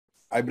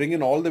I bring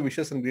in all the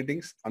wishes and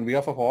greetings on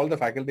behalf of all the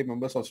faculty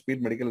members of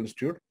Speed Medical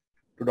Institute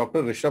to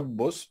Dr. Rishabh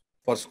Bose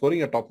for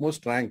scoring a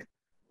topmost rank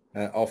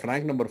of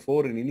rank number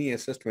 4 in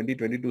INI-SS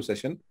 2022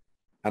 session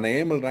and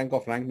AML rank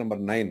of rank number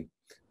 9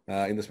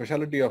 in the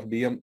specialty of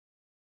DM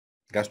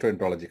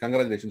Gastroenterology.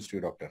 Congratulations to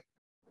you, Doctor.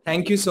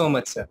 Thank you so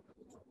much, sir.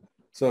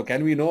 So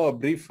can we know a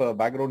brief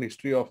background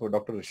history of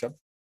Dr. Rishabh?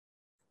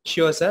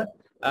 Sure, sir.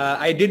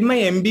 I did my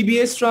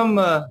MBBS from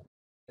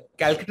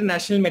Calcutta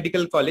National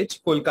Medical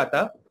College,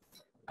 Kolkata.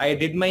 I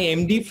did my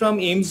MD from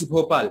AIIMS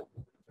Bhopal.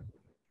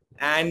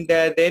 And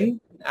then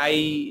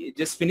I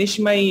just finished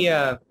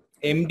my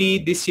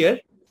MD this year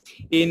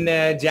in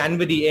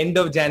January, end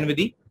of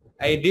January.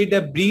 I did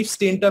a brief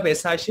stint of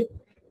SRship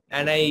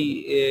and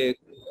I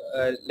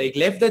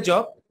left the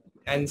job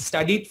and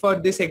studied for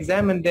this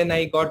exam, and then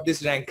I got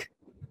this rank.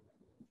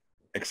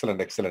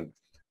 Excellent, excellent.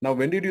 Now,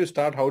 when did you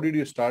start? How did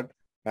you start?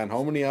 And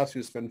how many hours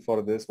you spent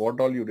for this? What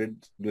all you did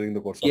during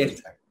the course of this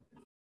exam?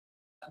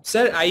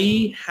 Sir,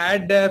 I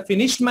had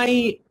finished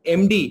my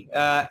MD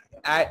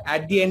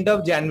at the end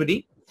of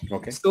January.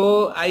 Okay.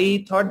 So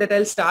I thought that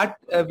I'll start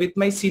with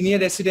my senior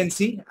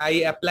residency.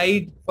 I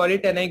applied for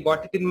it and I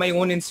got it in my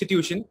own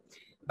institution.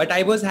 But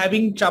I was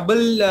having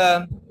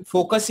trouble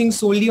focusing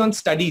solely on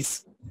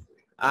studies.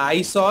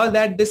 I saw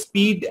that the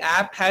Speed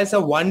app has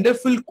a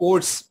wonderful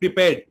course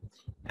prepared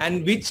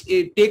and which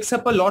it takes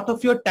up a lot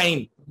of your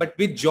time. But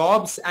with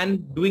jobs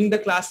and doing the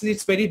classes,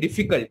 it's very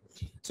difficult.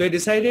 So I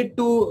decided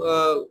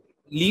to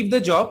leave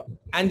the job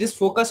and just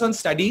focus on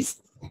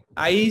studies.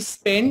 I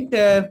spent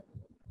I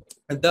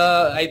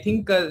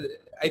think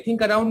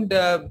around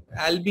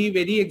I'll be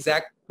very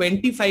exact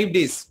 25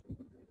 days.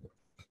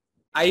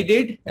 I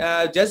did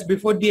just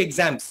before the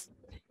exams.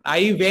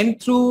 I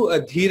went through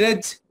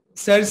Dheeraj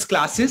sir's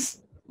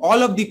classes,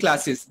 all of the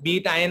classes, be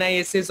it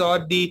INISS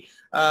or the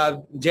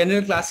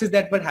general classes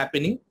that were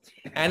happening,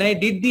 and I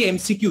did the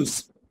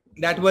MCQs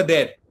that were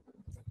there.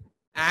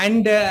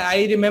 And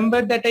I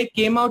remember that I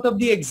came out of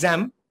the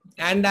exam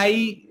and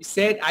I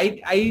said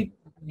I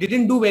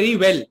didn't do very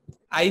well.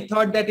 I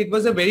thought that it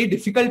was a very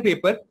difficult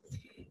paper,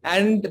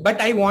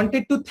 but I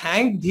wanted to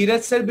thank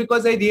Dheeraj sir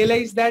because I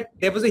realized that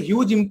there was a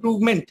huge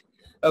improvement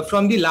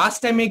from the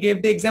last time I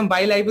gave the exam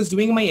while I was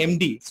doing my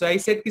MD. So I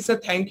said, sir,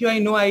 thank you. I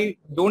know I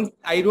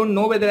don't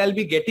know whether I'll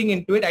be getting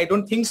into it. I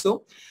don't think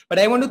so, but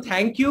I want to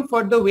thank you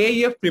for the way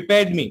you have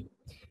prepared me.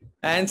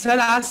 And sir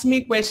asked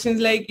me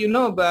questions like,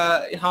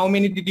 how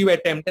many did you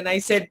attempt? And I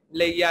said,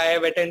 yeah, I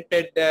have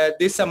attempted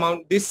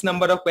this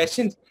number of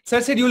questions. Sir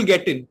said, you'll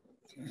get in.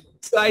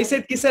 So I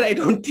said, sir, I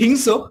don't think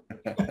so.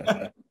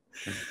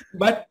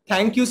 But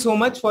thank you so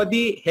much for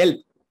the help.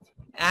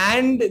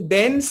 And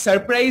then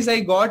surprise,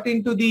 I got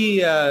into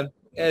the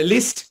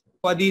list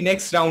for the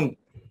next round.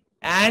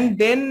 And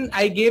then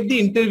I gave the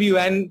interview.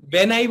 And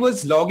when I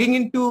was logging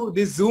into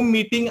this Zoom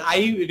meeting,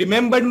 I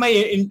remembered my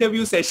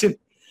interview session.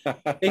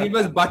 It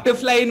was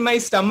butterfly in my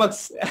stomach.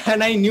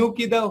 And I knew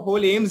that the whole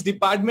AIIMS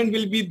department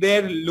will be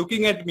there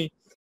looking at me.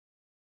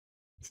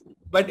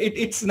 But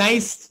it's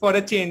nice for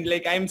a change.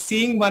 Like I'm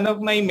seeing one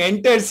of my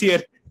mentors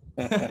here.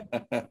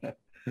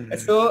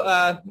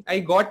 So I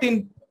got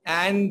in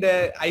and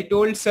I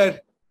told sir,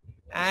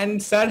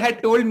 and sir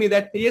had told me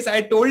that, yes,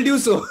 I told you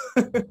so.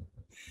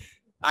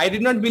 I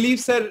did not believe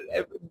sir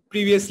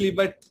previously,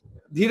 but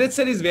Dheeraj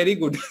sir is very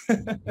good.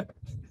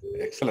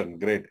 Excellent.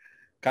 Great.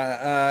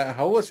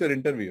 How was your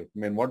interview? I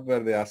mean, what were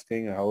they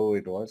asking? How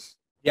it was?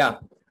 Yeah.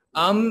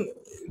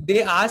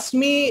 They asked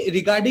me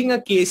regarding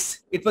a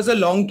case. It was a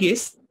long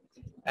case.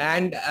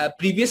 And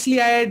previously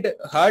I had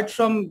heard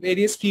from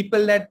various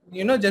people that,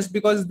 just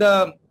because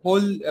the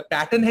whole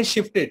pattern has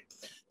shifted.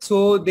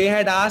 So they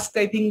had asked,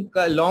 I think,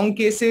 long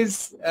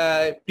cases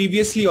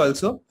previously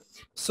also.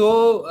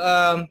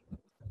 So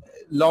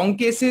long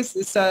cases,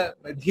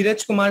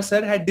 Dheeraj Kumar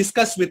sir had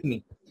discussed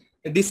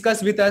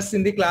with us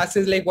in the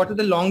classes, like what are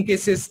the long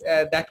cases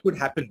that could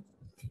happen.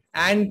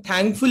 And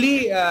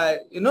thankfully,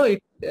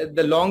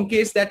 the long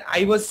case that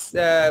I was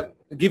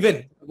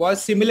given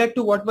was similar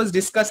to what was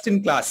discussed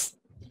in class.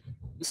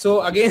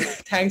 So again,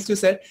 thanks to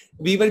sir,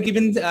 we were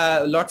given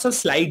lots of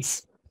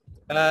slides.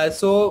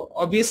 So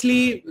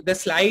obviously the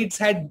slides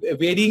had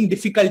varying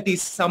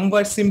difficulties. Some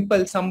were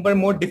simple, some were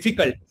more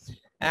difficult.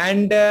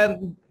 And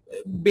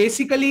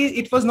basically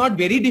it was not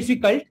very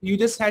difficult. You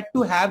just had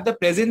to have the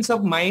presence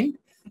of mind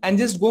and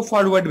just go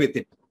forward with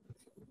it.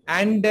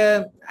 And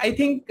I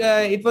think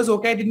it was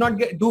okay. I did not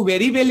do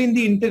very well in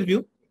the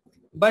interview.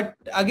 But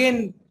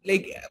again,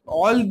 like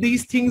all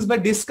these things were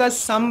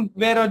discussed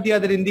somewhere or the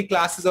other in the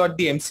classes or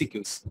the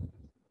MCQs.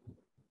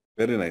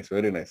 Very nice.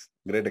 Very nice.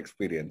 Great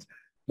experience.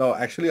 Now,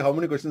 actually, how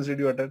many questions did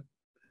you attempt?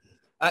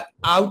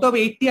 Out of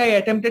 80, I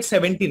attempted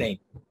 79.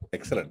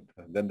 Excellent.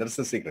 Then that's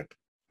the secret.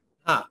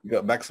 Huh.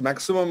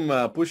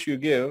 Maximum push you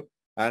give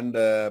and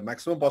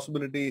maximum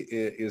possibility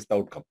is the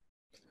outcome.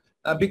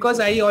 Because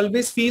I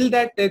always feel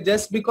that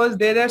just because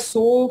there are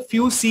so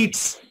few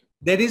seats,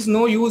 there is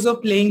no use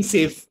of playing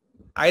safe.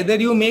 Either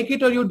you make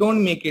it or you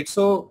don't make it.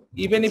 So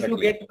even if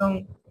you get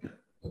wrong,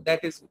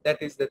 that is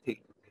the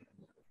thing.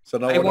 So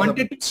now I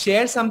wanted to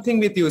share something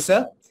with you,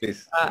 sir.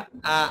 Please.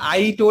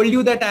 I told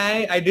you that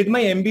I did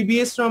my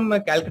MBBS from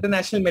Calcutta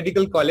National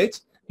Medical College.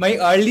 My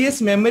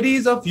earliest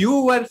memories of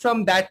you were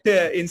from that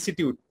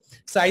institute.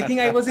 So I think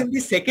I was in the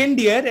second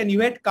year and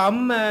you had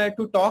come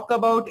to talk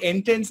about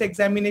entrance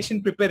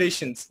examination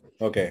preparations.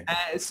 Okay.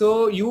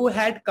 So you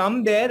had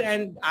come there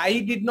and I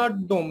did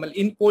not know.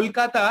 In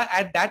Kolkata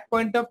at that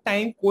point of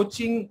time,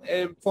 coaching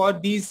for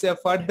these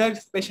further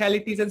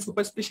specialties and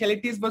super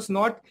specialties was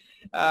not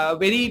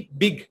very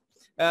big.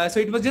 So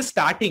it was just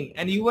starting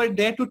and you were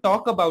there to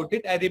talk about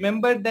it. I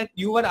remember that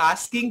you were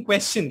asking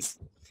questions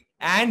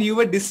and you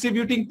were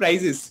distributing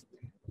prizes.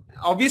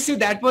 Obviously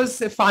that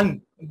was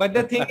fun, but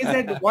the thing is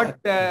that what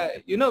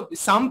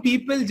some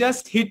people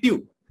just hit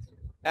you.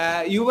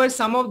 You were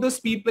some of those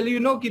people,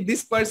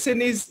 this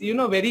person is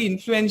very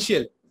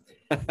influential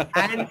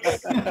and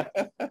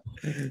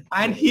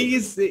and he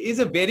is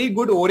a very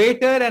good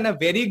orator and a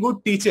very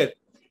good teacher.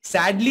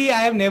 Sadly,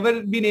 I have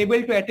never been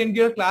able to attend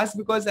your class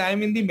because I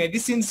am in the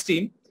medicine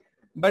stream.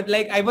 But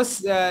like I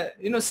was,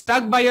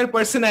 struck by your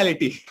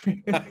personality.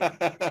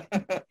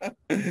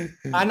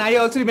 And I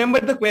also remember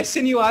the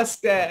question you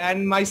asked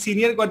and my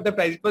senior got the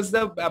prize. It was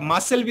the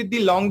muscle with the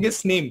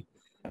longest name.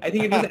 I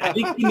think it was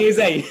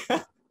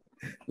alekinase.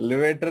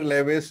 Levator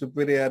levae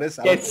superioris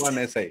Yes. alpha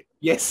nasi.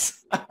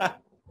 Yes. I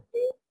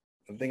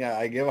think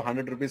I gave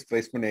 100 rupees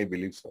prize money, I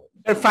believe so.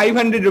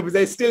 500 rupees.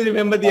 I still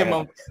remember the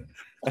amount.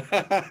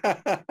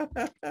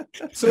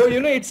 So,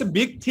 it's a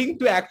big thing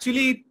to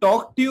actually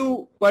talk to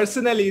you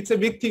personally. It's a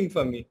big thing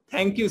for me.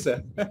 Thank you,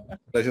 sir.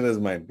 Pleasure is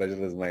mine.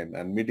 Pleasure is mine.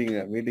 And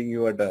meeting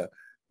you at a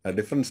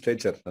different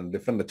stature and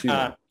different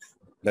achievement.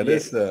 That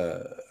is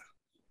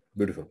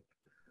beautiful.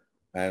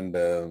 And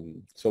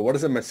so what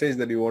is the message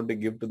that you want to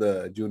give to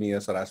the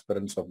juniors or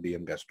aspirants of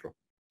DM Gastro?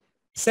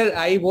 Sir,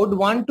 I would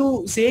want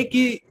to say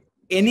that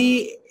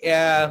any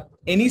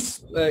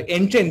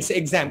entrance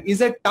exam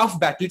is a tough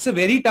battle. It's a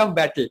very tough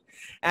battle.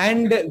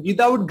 And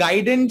without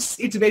guidance,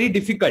 it's very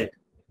difficult.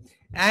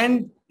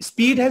 And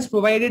speed has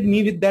provided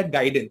me with that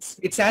guidance.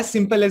 It's as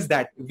simple as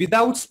that.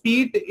 Without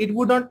speed, it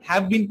would not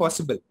have been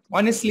possible,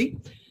 honestly.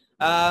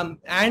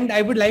 And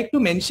I would like to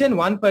mention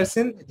one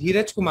person,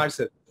 Dheeraj Kumar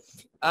sir.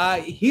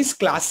 His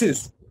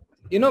classes,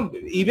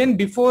 even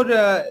before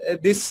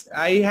this,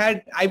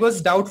 I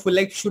was doubtful,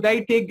 like, should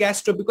I take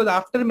gastro? Because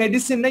after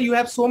medicine, you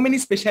have so many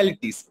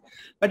specialties.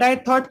 But I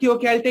thought,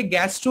 okay, I'll take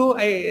gastro.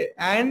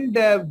 And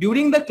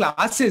during the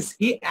classes,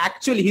 he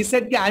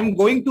said, I'm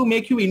going to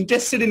make you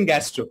interested in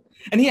gastro.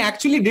 And he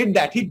actually did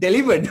that. He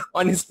delivered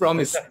on his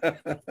promise.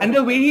 And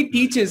the way he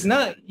teaches,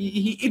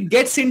 it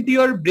gets into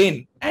your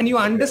brain and you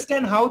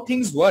understand how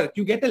things work.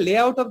 You get a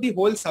layout of the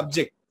whole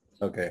subject.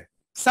 Okay.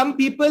 Some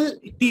people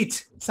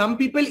teach, some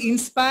people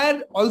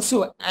inspire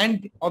also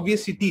and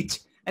obviously teach.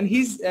 And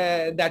he's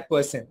that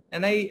person.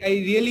 And I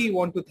really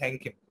want to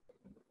thank him.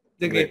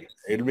 Great.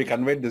 It will be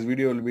conveyed. This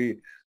video will be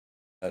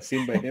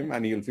seen by him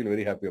and he'll feel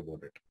very happy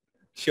about it.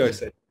 Sure,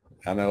 sir.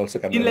 And I also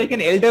he's like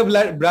an elder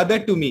brother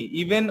to me.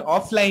 Even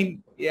offline,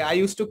 I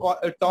used to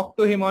talk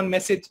to him on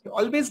message.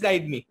 Always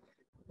guide me.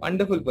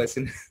 Wonderful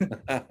person.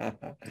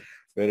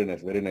 Very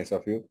nice. Very nice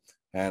of you.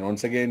 And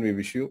once again, we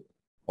wish you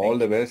all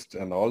the best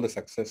and all the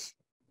success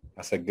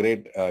as a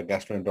great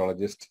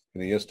gastroenterologist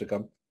in the years to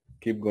come.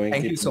 Keep going.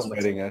 Keep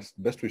inspiring us.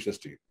 Best wishes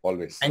to you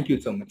always. Thank you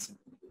so much, sir.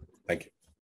 Thank you.